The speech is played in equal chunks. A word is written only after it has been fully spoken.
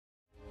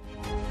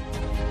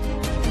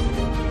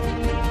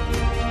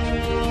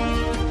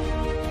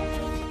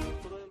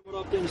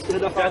In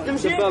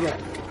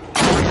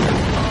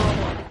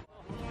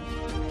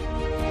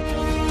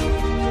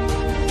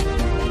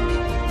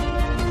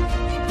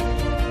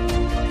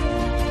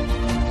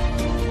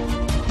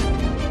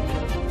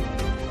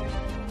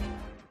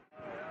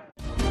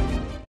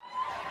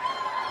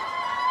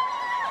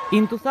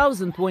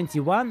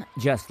 2021,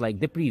 just like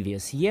the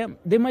previous year,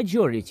 the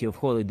majority of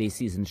holiday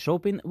season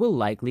shopping will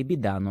likely be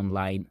done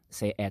online,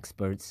 say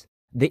experts.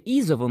 The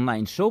ease of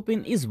online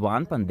shopping is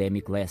one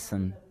pandemic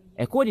lesson.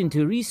 According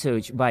to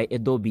research by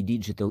Adobe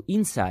Digital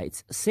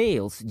Insights,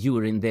 sales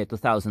during the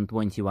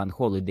 2021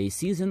 holiday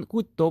season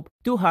could top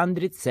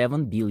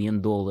 $207 billion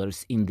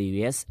in the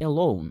US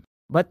alone.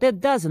 But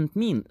that doesn't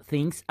mean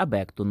things are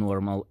back to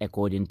normal,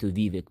 according to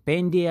Vivek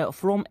Pandya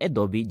from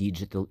Adobe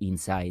Digital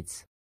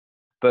Insights.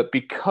 But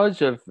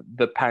because of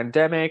the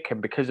pandemic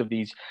and because of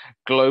these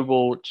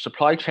global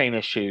supply chain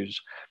issues,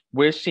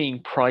 we're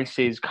seeing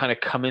prices kind of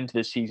come into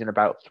the season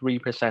about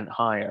 3%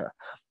 higher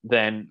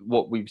than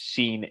what we've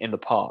seen in the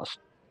past.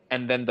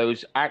 And then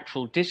those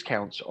actual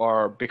discounts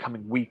are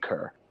becoming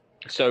weaker.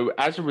 So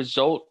as a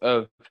result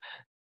of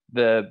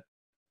the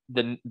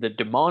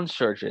demand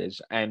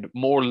surges and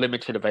more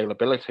limited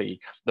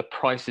availability, the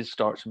prices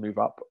start to move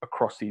up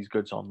across these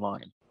goods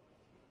online.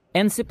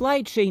 And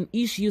supply chain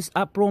issues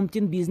are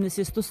prompting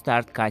businesses to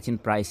start cutting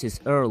prices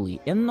early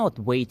and not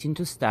waiting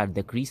to start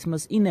the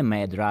Christmas in a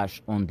mad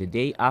rush on the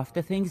day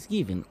after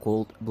Thanksgiving,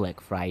 called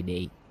Black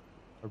Friday.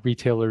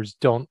 Retailers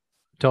don't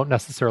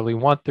necessarily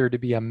want there to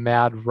be a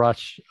mad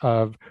rush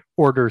of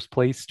orders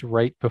placed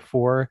right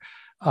before,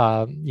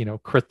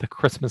 the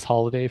Christmas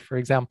holiday, for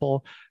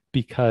example,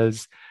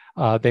 because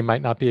they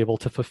might not be able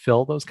to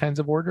fulfill those kinds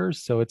of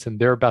orders. So it's in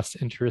their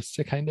best interest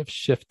to kind of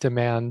shift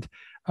demand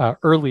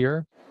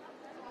earlier.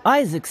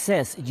 Isaac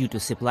says due to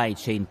supply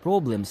chain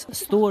problems,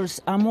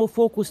 stores are more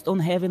focused on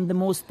having the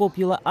most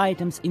popular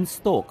items in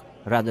stock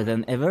rather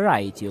than a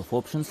variety of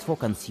options for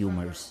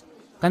consumers.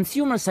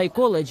 Consumer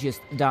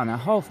psychologist Dana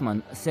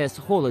Hoffman says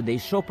holiday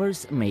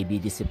shoppers may be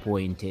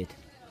disappointed.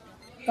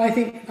 I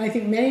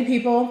think many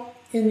people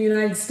in the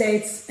United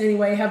States,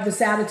 anyway, have this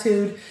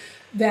attitude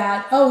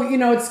that,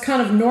 it's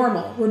kind of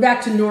normal. We're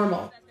back to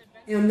normal.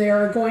 And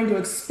they're going to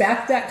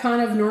expect that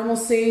kind of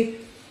normalcy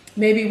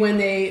maybe when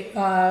they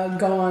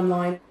go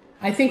online.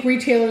 I think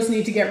retailers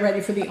need to get ready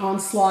for the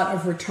onslaught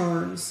of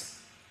returns.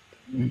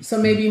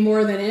 So maybe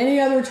more than any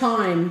other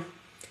time,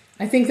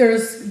 I think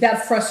there's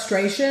that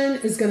frustration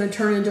is going to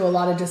turn into a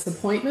lot of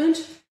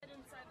disappointment.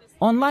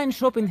 Online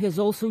shopping has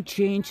also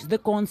changed the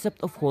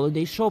concept of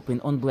holiday shopping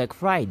on Black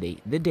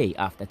Friday, the day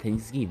after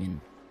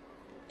Thanksgiving.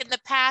 In the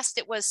past,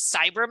 it was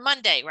Cyber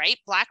Monday, right?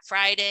 Black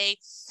Friday,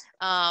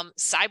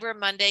 Cyber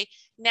Monday.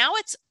 Now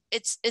it's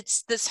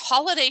this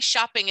holiday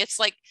shopping. It's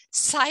like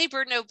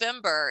Cyber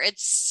November.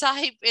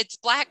 It's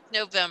Black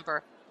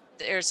November.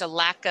 There's a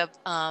lack of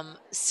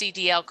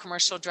CDL,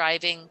 commercial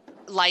driving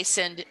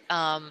licensed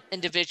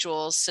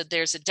individuals. So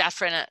there's a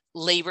definite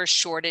labor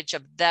shortage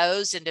of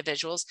those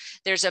individuals.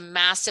 There's a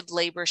massive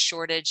labor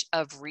shortage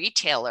of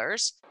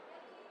retailers.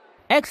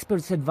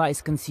 Experts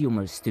advise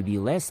consumers to be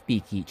less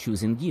picky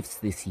choosing gifts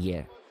this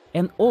year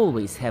and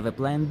always have a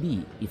plan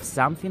B if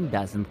something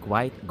doesn't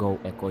quite go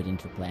according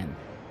to plan.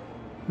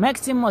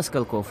 Maxim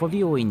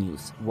Moskalkov-VOA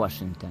News,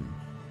 Washington.